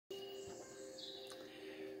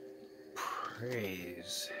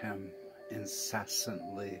praise Him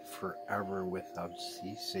incessantly, forever, without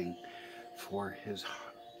ceasing, for His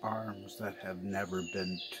arms that have never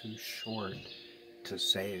been too short to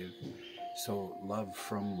save. So love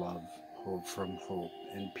from love, hope from hope,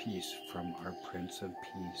 and peace from our Prince of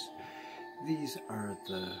Peace. These are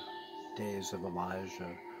the days of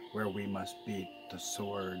Elijah, where we must beat the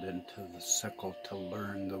sword into the sickle to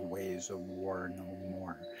learn the ways of war no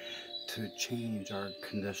more, to change our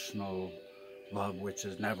conditional love, which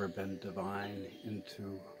has never been divine,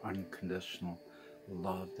 into unconditional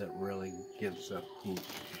love that really gives a hoot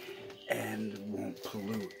and won't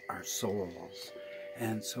pollute our souls.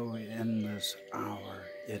 And so in this hour,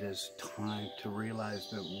 it is time to realize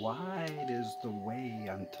that wide is the way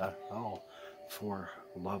unto hell for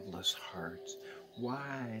loveless hearts.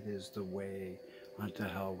 Wide is the way unto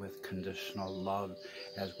hell with conditional love,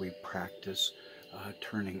 as we practice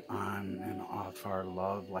turning on and off our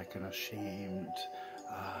love like an ashamed,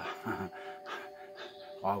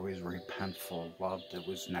 always repentful love that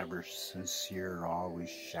was never sincere, always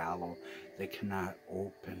shallow, that cannot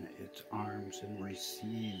open its arms and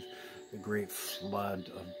receive the great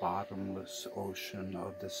flood of bottomless ocean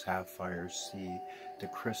of the sapphire sea, the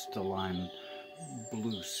crystalline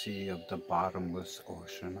blue sea of the bottomless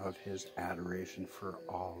ocean of His adoration for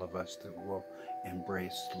all of us that will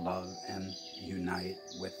embrace love and unite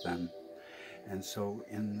with them. And so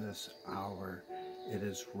in this hour, it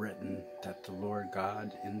is written that the Lord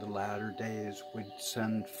God in the latter days would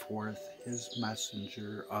send forth His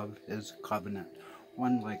messenger of His covenant,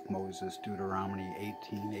 one like Moses, Deuteronomy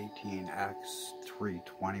 18:18, Acts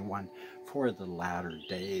 3:21, for the latter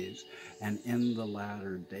days. And in the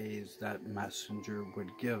latter days, that messenger would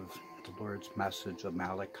give the Lord's message of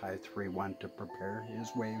Malachi 3:1 to prepare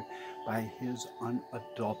His way by His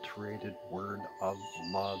unadulterated word of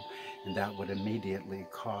love. And that would immediately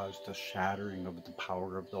cause the shattering of the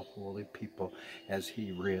power of the holy people, as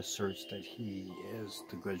He reasserts that He is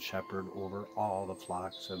the good shepherd over all the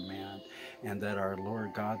flocks of man, and that our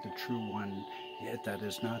Lord God, the true one, that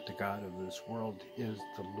is not the God of this world, is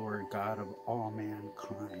the Lord God of all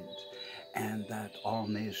mankind, and that all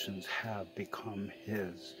nations have become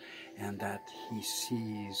His, and that He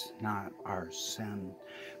sees not our sin,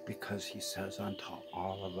 because He says unto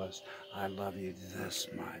all of us, I love you this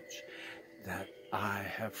much, that I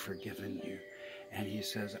have forgiven you. And He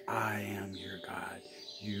says, I am your God.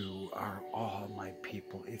 You are all my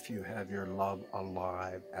people, if you have your love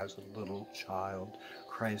alive as a little child.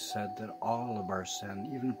 Christ said that all of our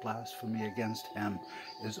sin, even blasphemy against Him,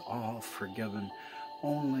 is all forgiven.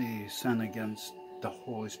 Only sin against the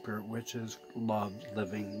Holy Spirit, which is love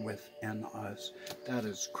living within us. That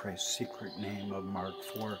is Christ's secret name of Mark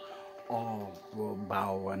 4. All will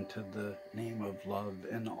bow unto the name of love,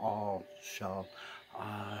 and all shall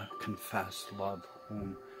confess love,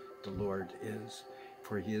 whom the Lord is.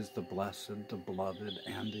 For He is the blessed, the beloved,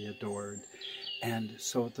 and the adored. And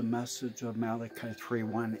so the message of Malachi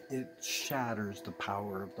 3:1, it shatters the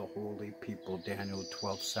power of the holy people, Daniel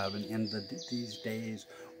 12:7, in these days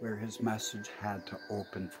where His message had to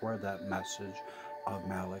open for that message of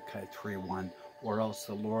Malachi 3:1, or else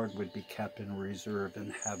the Lord would be kept in reserve in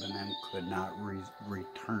heaven and could not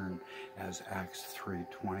return, as Acts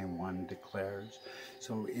 3:21 declares.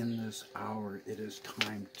 So in this hour, it is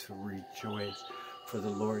time to rejoice, for the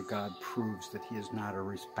Lord God proves that He is not a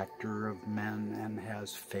respecter of men and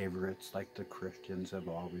has favorites like the Christians have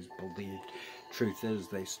always believed. Truth is,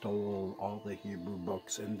 they stole all the Hebrew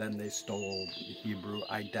books, and then they stole the Hebrew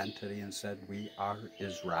identity and said, we are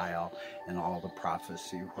Israel, and all the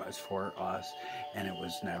prophecy was for us, and it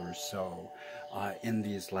was never so. In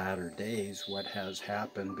these latter days, what has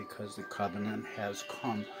happened, because the covenant has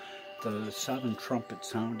come, the seven trumpets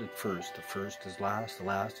sounded first. The first is last, the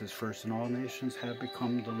last is first, and all nations have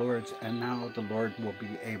become the Lord's. And now the Lord will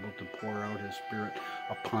be able to pour out His Spirit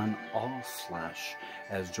upon all flesh,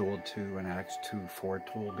 as Joel 2 and Acts 2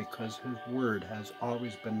 foretold, because His word has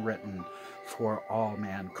always been written for all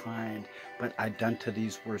mankind. But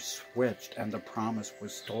identities were switched, and the promise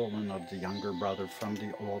was stolen of the younger brother from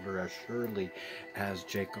the older, as surely as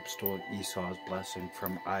Jacob stole Esau's blessing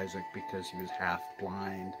from Isaac because he was half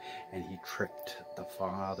blind, and he tricked the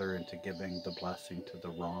father into giving the blessing to the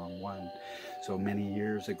wrong one. So many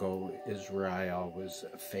years ago, Israel was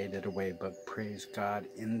faded away, but praise God,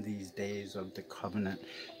 in these days of the covenant,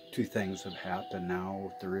 two things have happened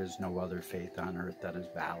now. There is no other faith on earth that is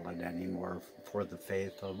valid anymore, for the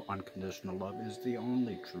faith of unconditional love is the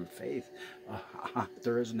only true faith.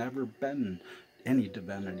 There has never been any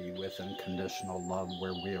divinity with unconditional love,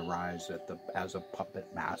 where we arise as a puppet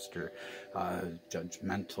master,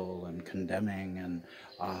 judgmental and condemning and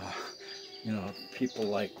You know, people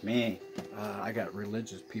like me, I got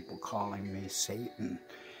religious people calling me Satan.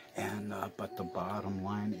 And but the bottom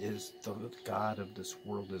line is the God of this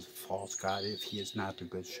world is a false God if he is not the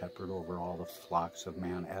good shepherd over all the flocks of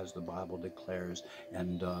man, as the Bible declares,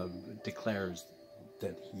 and declares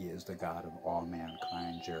that he is the God of all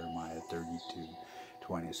mankind, Jeremiah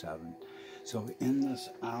 32:27. So in this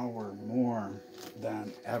hour, more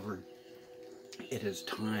than ever, it is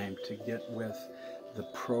time to get with the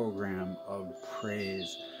program of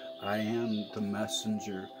praise. I am the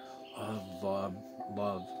messenger of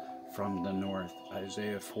love from the north,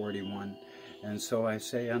 Isaiah 41. And so I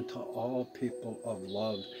say unto all people of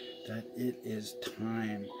love that it is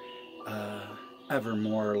time.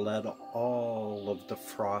 Evermore let all of the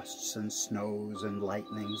frosts and snows and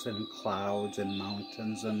lightnings and clouds and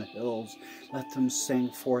mountains and hills, let them sing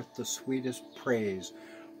forth the sweetest praise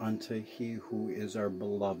unto he who is our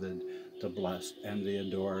beloved, the blessed and the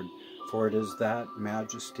adored. For it is that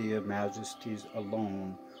majesty of majesties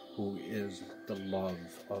alone who is the love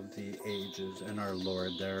of the ages and our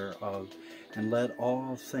Lord thereof. And let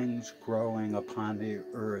all things growing upon the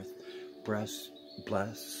earth bless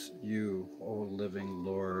you, O living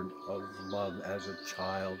Lord of love, as a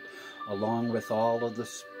child, along with all of the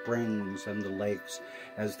springs and the lakes,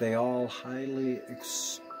 as they all highly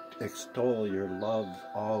extol your love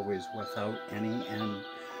always without any end.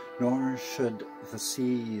 Nor should the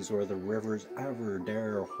seas or the rivers ever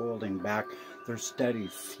dare holding back their steady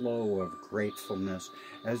flow of gratefulness,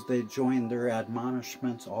 as they join their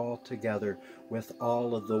admonishments all together with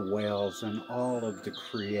all of the whales and all of the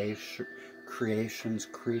creation's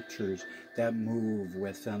creatures that move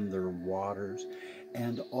within their waters,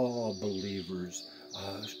 and all believers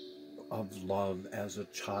of love as a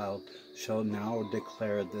child shall now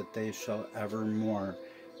declare that they shall evermore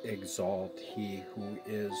exalt he who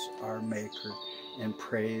is our Maker, and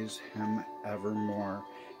praise him evermore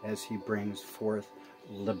as he brings forth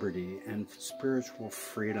liberty and spiritual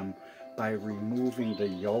freedom by removing the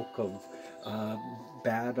yoke of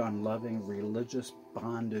bad, unloving religious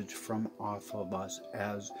bondage from off of us,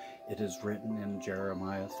 as it is written in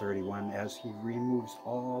Jeremiah 31, as he removes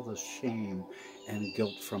all the shame and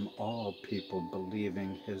guilt from all people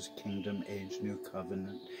believing his kingdom age new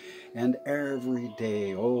covenant. And every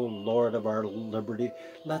day, O Lord of our liberty,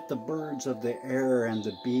 let the birds of the air and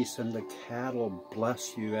the beasts and the cattle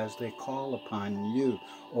bless you as they call upon you,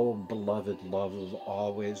 O beloved love of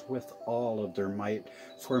always, with all of their might,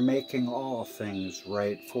 for making all things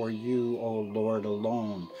right. For you, O Lord,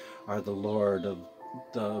 alone are the Lord of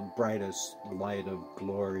the brightest light of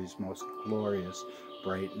glory's most glorious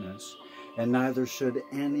brightness. And neither should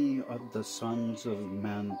any of the sons of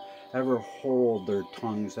men ever hold their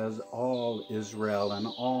tongues, as all Israel and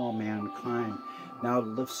all mankind now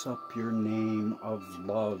lifts up your name of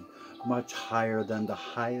love much higher than the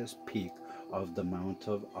highest peak of the Mount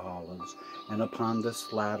of Olives. And upon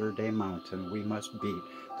this latter-day mountain we must beat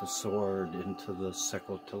the sword into the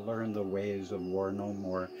sickle, to learn the ways of war no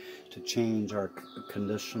more, to change our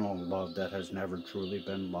conditional love that has never truly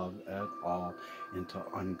been love at all into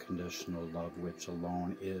unconditional love, which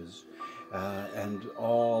alone is. And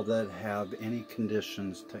all that have any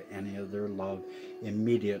conditions to any of their love,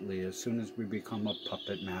 immediately, as soon as we become a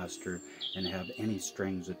puppet master and have any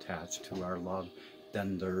strings attached to our love,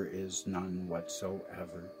 then there is none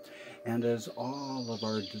whatsoever. And as all of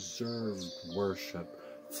our deserved worship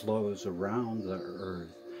flows around the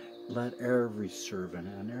earth, let every servant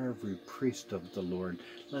and every priest of the Lord,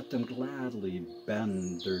 let them gladly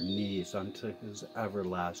bend their knees unto his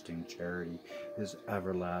everlasting charity, his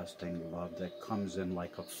everlasting love that comes in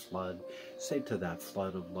like a flood. Say to that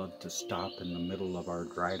flood of love to stop in the middle of our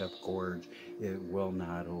dried up gorge. It will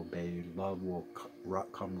not obey. Love will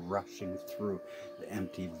come rushing through the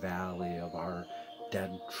empty valley of our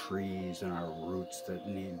dead trees and our roots that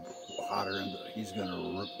need water, and he's going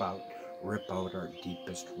to rip out our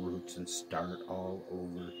deepest roots and start all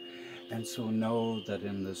over. And so know that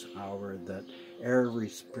in this hour that every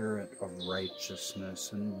spirit of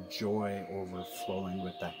righteousness and joy overflowing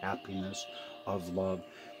with the happiness of love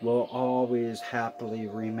will always happily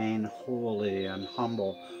remain holy and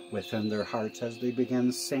humble within their hearts as they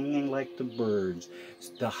begin singing like the birds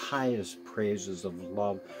the highest praises of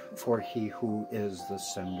love for he who is the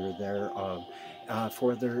sender thereof.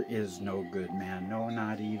 For there is no good man, no,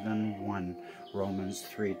 not even one, Romans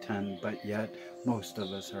 3:10, but yet most of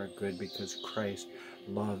us are good because Christ's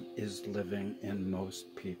love is living in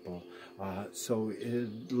most people.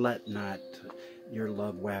 Let not your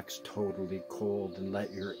love wax totally cold, and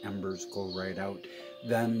let your embers go right out.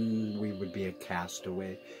 Then we would be a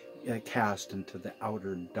castaway. cast into the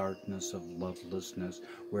outer darkness of lovelessness,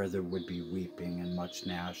 where there would be weeping and much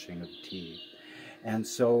gnashing of teeth. And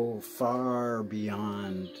so far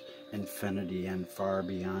beyond infinity and far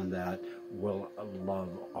beyond that will love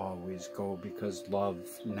always go, because love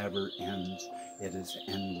never ends. It is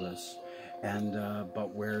endless. And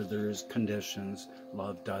but where there's conditions,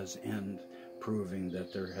 love does end, proving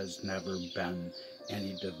that there has never been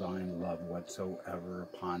any divine love whatsoever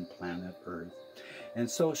upon planet Earth. And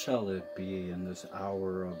so shall it be in this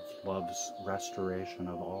hour of love's restoration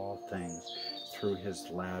of all things, through his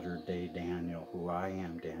latter-day Daniel, who I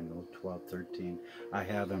am, Daniel 12:13. I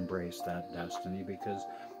have embraced that destiny, because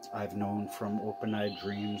I've known from open-eyed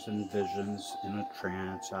dreams and visions in a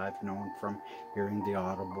trance. I've known from hearing the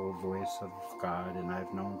audible voice of God, and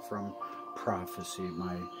I've known from prophecy,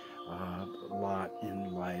 my lot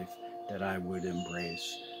in life, that I would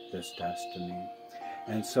embrace this destiny.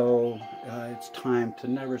 And so it's time to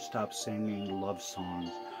never stop singing love songs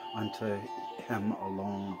unto him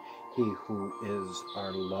alone, he who is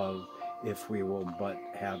our love, if we will but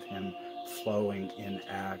have him flowing in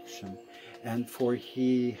action. And for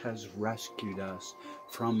he has rescued us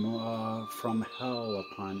from hell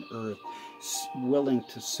upon earth, willing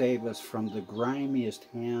to save us from the grimiest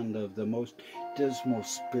hand of the most dismal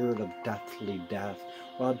spirit of deathly death,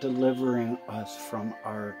 while delivering us from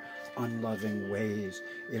our unloving ways,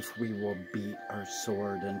 if we will beat our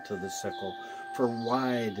sword into the sickle. For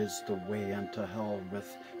wide is the way into hell,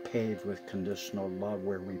 paved with conditional love,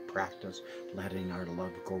 where we practice letting our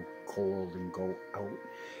love go cold and go out.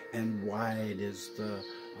 And wide is the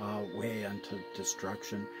way unto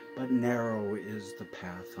destruction, but narrow is the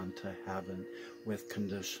path unto heaven with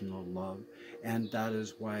conditional love. And that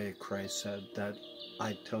is why Christ said that,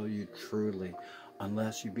 I tell you truly,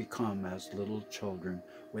 unless you become as little children,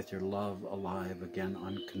 with your love alive again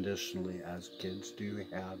unconditionally, as kids do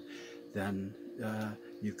have, then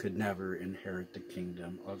you could never inherit the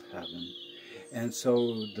kingdom of heaven. And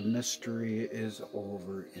so the mystery is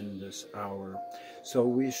over in this hour. So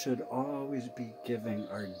we should always be giving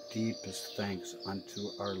our deepest thanks unto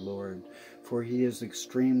our Lord, for he is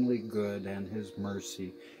extremely good, and his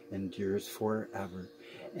mercy endures forever.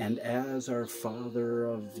 And as our Father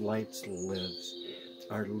of lights lives,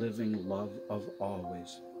 our living love of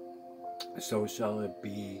always, so shall it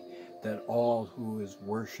be that all who is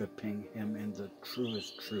worshiping him in the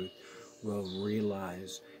truest truth will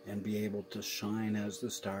realize and be able to shine as the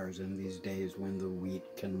stars in these days when the wheat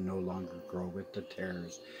can no longer grow with the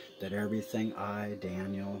tares, that everything I,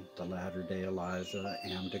 Daniel, the latter-day Elijah,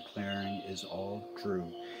 am declaring is all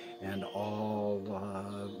true, and all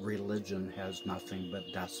religion has nothing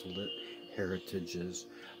but desolate heritages.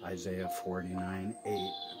 Isaiah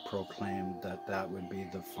 49:8 proclaimed that that would be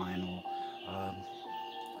the final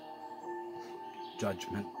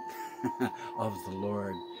judgment of the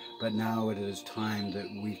Lord. But now it is time that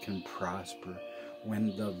we can prosper,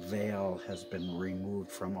 when the veil has been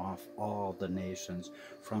removed from off all the nations,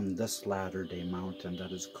 from this latter-day mountain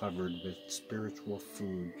that is covered with spiritual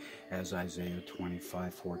food, as Isaiah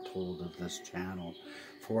 25 foretold of this channel.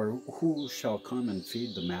 For who shall come and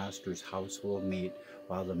feed the master's household meat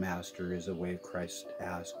while the master is away? Christ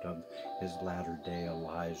asked of his latter-day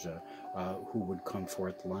Elijah, who would come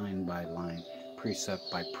forth line by line,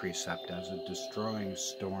 precept by precept, as a destroying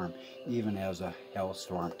storm, even as a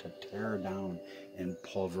hailstorm, to tear down and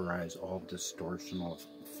pulverize all distortional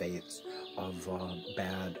faiths of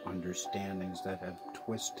bad understandings that have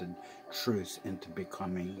twisted truth into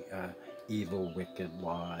becoming evil, wicked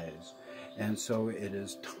lies. And so it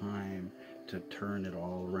is time to turn it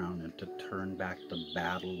all around and to turn back the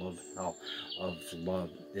battle of hell, of love.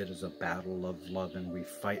 It is a battle of love, and we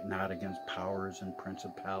fight not against powers and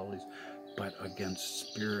principalities, but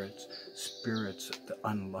against spirits, the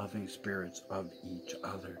unloving spirits of each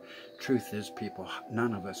other. Truth is, people,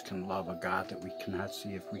 none of us can love a God that we cannot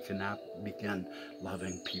see if we cannot begin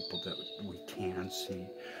loving people that we can see.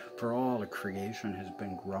 For all of creation has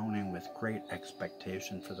been groaning with great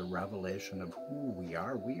expectation for the revelation of who we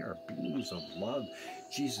are. We are beings of love.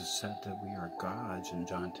 Jesus said that we are gods in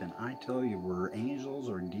John 10. I tell you, we're angels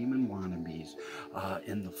or demon wannabes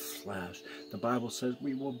in the flesh. The Bible says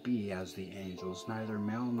we will be as the angels, neither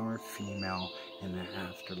male nor female in the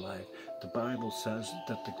afterlife. The Bible says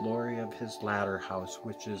that the glory of his latter house,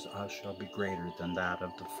 which is us, shall be greater than that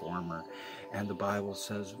of the former. And the Bible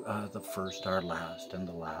says the first are last, and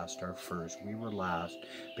the last are first. We were last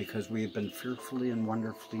because we have been fearfully and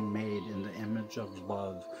wonderfully made in the image of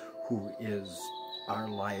love, who is our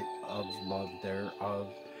light of love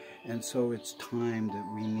thereof. And so it's time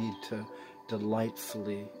that we need to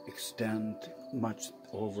delightfully extend much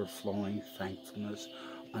overflowing thankfulness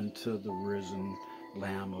unto the risen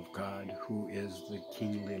Lamb of God, who is the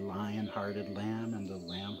kingly lion-hearted lamb and the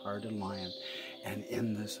lamb-hearted lion. And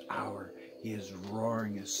in this hour, he is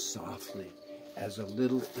roaring as softly as a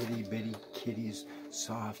little itty-bitty kitty's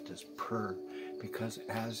softest purr, because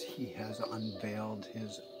as he has unveiled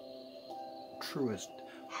his truest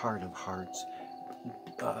heart of hearts,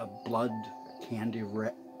 blood candy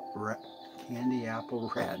candy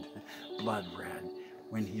apple red, blood red,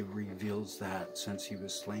 when he reveals that since he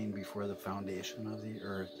was slain before the foundation of the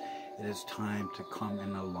earth, it is time to come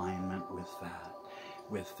in alignment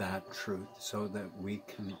with that truth, so that we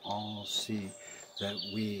can all see that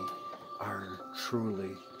we are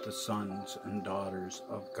truly the sons and daughters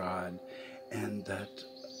of God, and that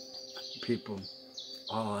people,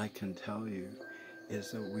 all I can tell you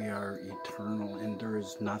is that we are eternal, and there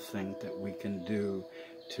is nothing that we can do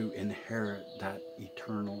to inherit that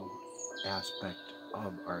eternal aspect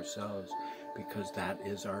of ourselves, because that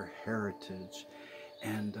is our heritage.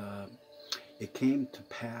 And it came to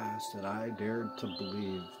pass that I dared to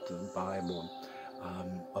believe the Bible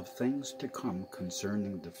of things to come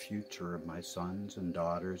concerning the future of my sons and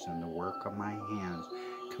daughters and the work of my hands.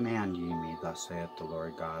 Command ye me, thus saith the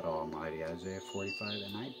Lord God Almighty. Isaiah 45,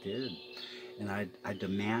 and I did. And I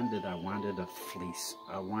demanded, I wanted a fleece.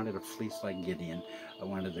 I wanted a fleece like Gideon. I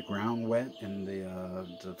wanted the ground wet and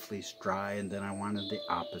the fleece dry, and then I wanted the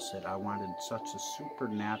opposite. I wanted such a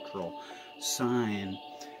supernatural sign,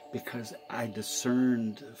 because I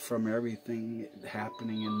discerned from everything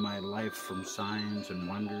happening in my life, from signs and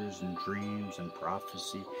wonders and dreams and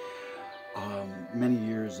prophecy, many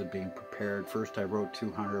years of being prepared. First I wrote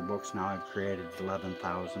 200 books, now I've created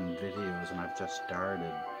 11,000 videos, and I've just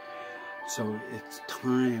started. So it's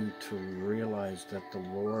time to realize that the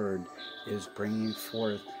Lord is bringing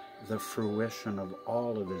forth the fruition of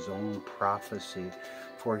all of his own prophecy,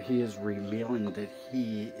 for he is revealing that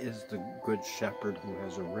he is the good shepherd who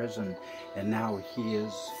has arisen, and now he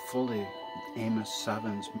is fully, Amos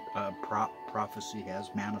 7's prophecy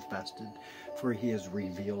has manifested, for he has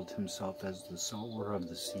revealed himself as the sower of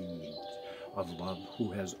the seeds of love,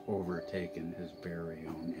 who has overtaken his very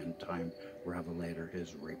own end-time revelator,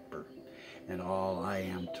 his reaper. And all I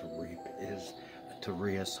am to reap is to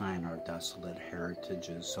reassign our desolate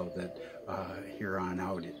heritages, so that here on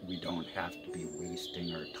out we don't have to be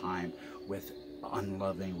wasting our time with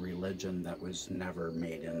unloving religion that was never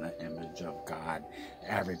made in the image of God.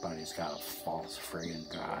 Everybody's got a false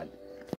friggin' God.